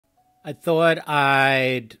I thought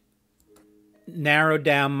I'd narrow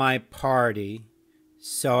down my party,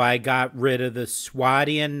 so I got rid of the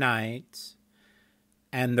Swadian Knights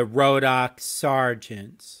and the Rhodok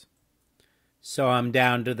Sergeants. So I'm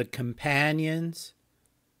down to the Companions,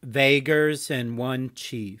 Vaegirs, and one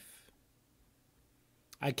Chief.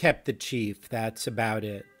 I kept the Chief, that's about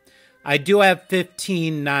it. I do have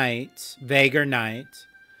 15 Knights, Vaegir Knights,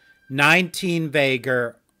 19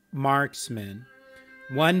 Vaegir Marksmen,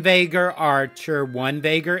 1 Vaegir Archer, 1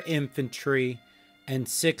 Vaegir Infantry, and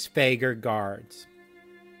 6 Vaegir Guards.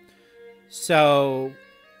 So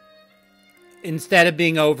instead of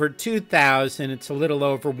being over 2,000, it's a little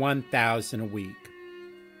over 1,000 a week.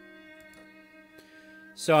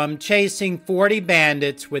 So I'm chasing 40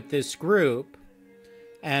 bandits with this group,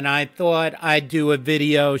 and I thought I'd do a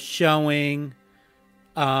video showing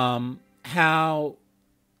how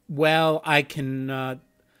well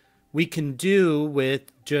we can do with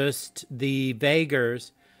just the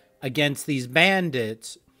Vaegirs against these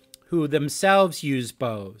bandits who themselves use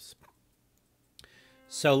bows.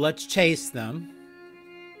 So let's chase them.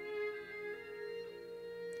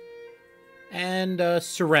 And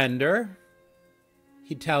surrender.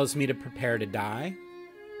 He tells me to prepare to die.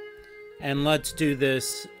 And let's do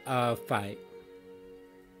this fight.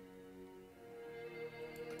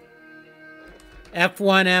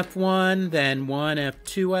 F1, F1, then 1,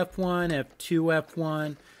 F2, F1, F2,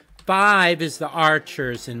 F1. 5 is the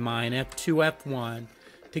archers in mine, F2, F1,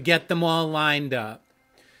 to get them all lined up.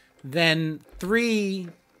 Then 2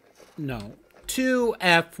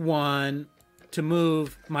 F1 to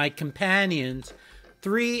move my companions.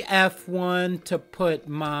 3 F1 to put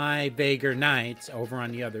my Vaegir Knights over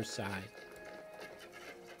on the other side.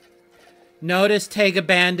 Notice Taiga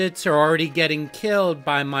bandits are already getting killed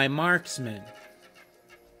by my marksmen.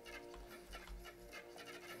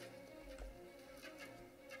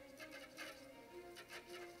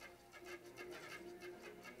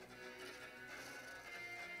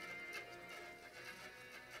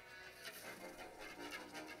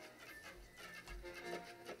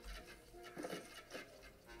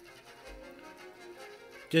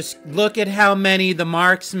 Just look at how many the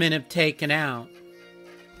marksmen have taken out.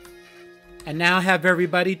 And now have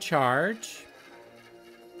everybody charge.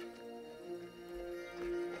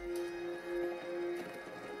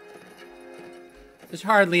 There's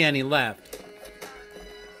hardly any left.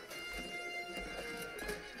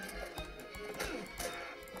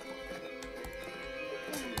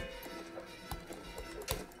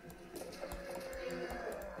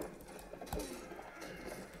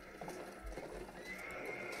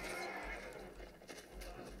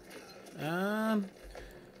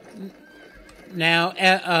 Now,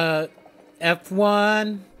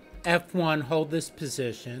 F1, hold this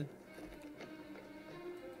position.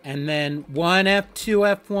 And then 1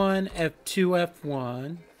 F2, F1, F2,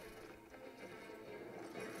 F1.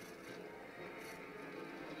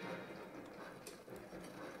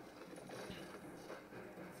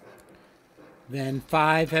 Then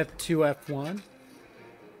 5 F2, F1.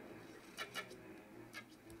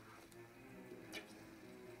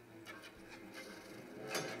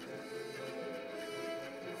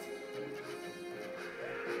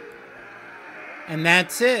 And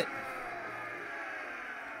that's it.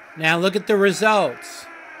 Now look at the results.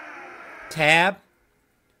 Tab.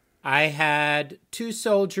 I had 2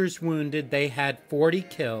 soldiers wounded. They had 40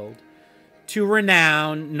 killed. 2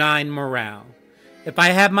 renown, 9 morale. If I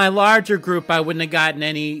had my larger group, I wouldn't have gotten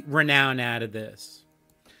any renown out of this.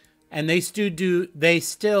 And they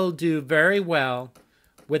still do very well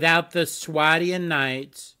without the Swadian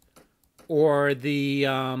Knights or the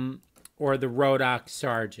Rhodok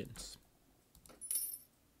Sergeants.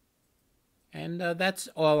 And that's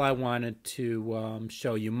all I wanted to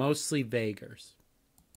show you, mostly Vaegirs.